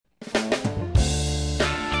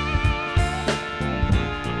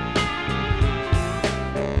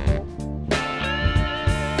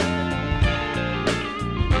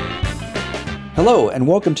Hello, and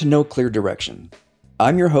welcome to No Clear Direction.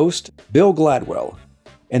 I'm your host, Bill Gladwell,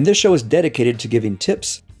 and this show is dedicated to giving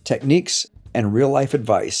tips, techniques, and real-life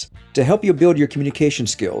advice to help you build your communication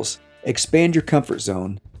skills, expand your comfort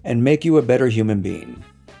zone, and make you a better human being.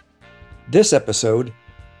 This episode,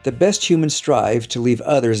 the best humans strive to leave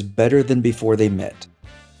others better than before they met.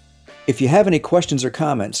 If you have any questions or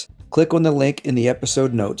comments, click on the link in the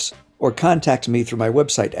episode notes or contact me through my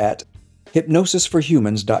website at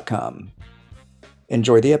hypnosisforhumans.com.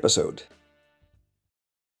 Enjoy the episode.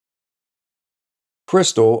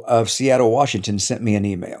 Crystal of Seattle, Washington sent me an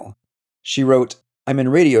email. She wrote, "I'm in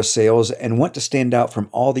radio sales and want to stand out from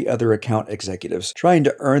all the other account executives trying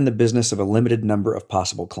to earn the business of a limited number of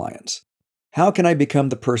possible clients. How can I become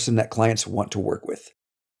the person that clients want to work with?"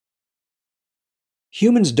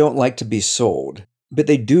 Humans don't like to be sold, but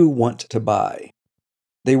they do want to buy.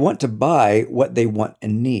 They want to buy what they want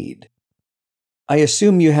and need. I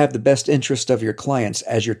assume you have the best interest of your clients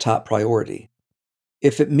as your top priority.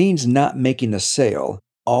 If it means not making a sale,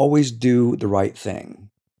 always do the right thing.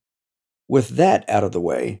 With that out of the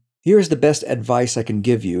way, here's the best advice I can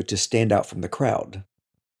give you to stand out from the crowd.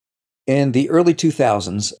 In the early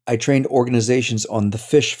 2000s, I trained organizations on the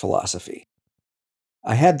FISH philosophy.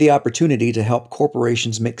 I had the opportunity to help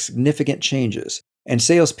corporations make significant changes and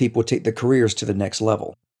salespeople take their careers to the next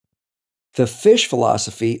level. The FISH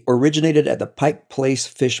philosophy originated at the Pike Place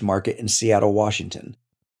Fish Market in Seattle, Washington.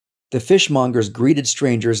 The fishmongers greeted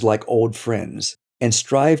strangers like old friends and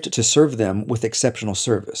strived to serve them with exceptional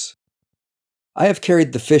service. I have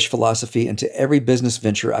carried the FISH philosophy into every business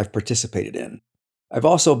venture I've participated in. I've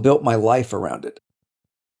also built my life around it.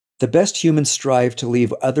 The best humans strive to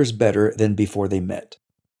leave others better than before they met.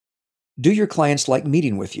 Do your clients like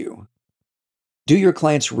meeting with you? Do your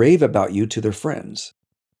clients rave about you to their friends?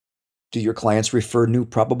 Do your clients refer new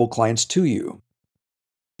probable clients to you?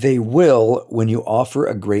 They will when you offer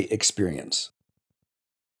a great experience.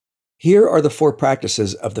 Here are the 4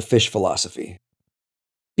 practices of the FISH philosophy.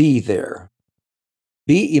 Be there.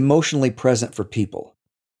 Be emotionally present for people.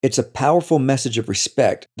 It's a powerful message of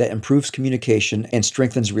respect that improves communication and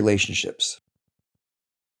strengthens relationships.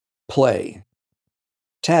 Play.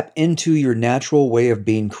 Tap into your natural way of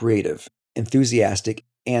being creative, enthusiastic,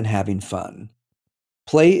 and having fun.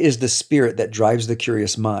 Play is the spirit that drives the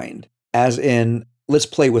curious mind, as in, let's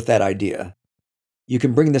play with that idea. You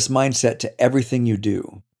can bring this mindset to everything you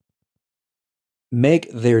do.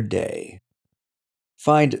 Make their day.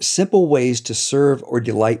 Find simple ways to serve or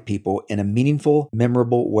delight people in a meaningful,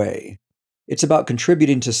 memorable way. It's about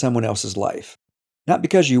contributing to someone else's life, not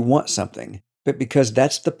because you want something, but because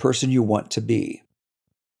that's the person you want to be.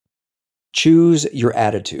 Choose your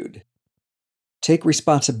attitude. Take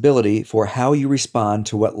responsibility for how you respond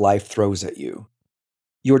to what life throws at you.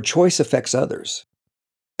 Your choice affects others.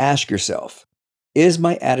 Ask yourself, is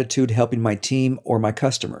my attitude helping my team or my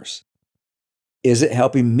customers? Is it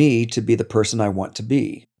helping me to be the person I want to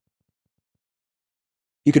be?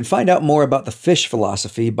 You can find out more about the FISH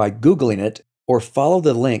philosophy by Googling it or follow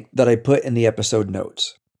the link that I put in the episode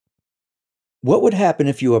notes. What would happen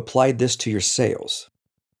if you applied this to your sales?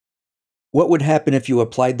 What would happen if you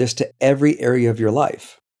applied this to every area of your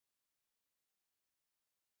life?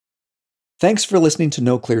 Thanks for listening to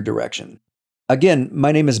No Clear Direction. Again,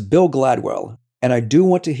 my name is Bill Gladwell, and I do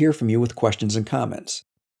want to hear from you with questions and comments.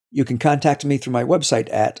 You can contact me through my website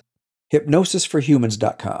at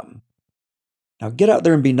hypnosisforhumans.com. Now get out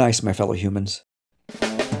there and be nice, my fellow humans.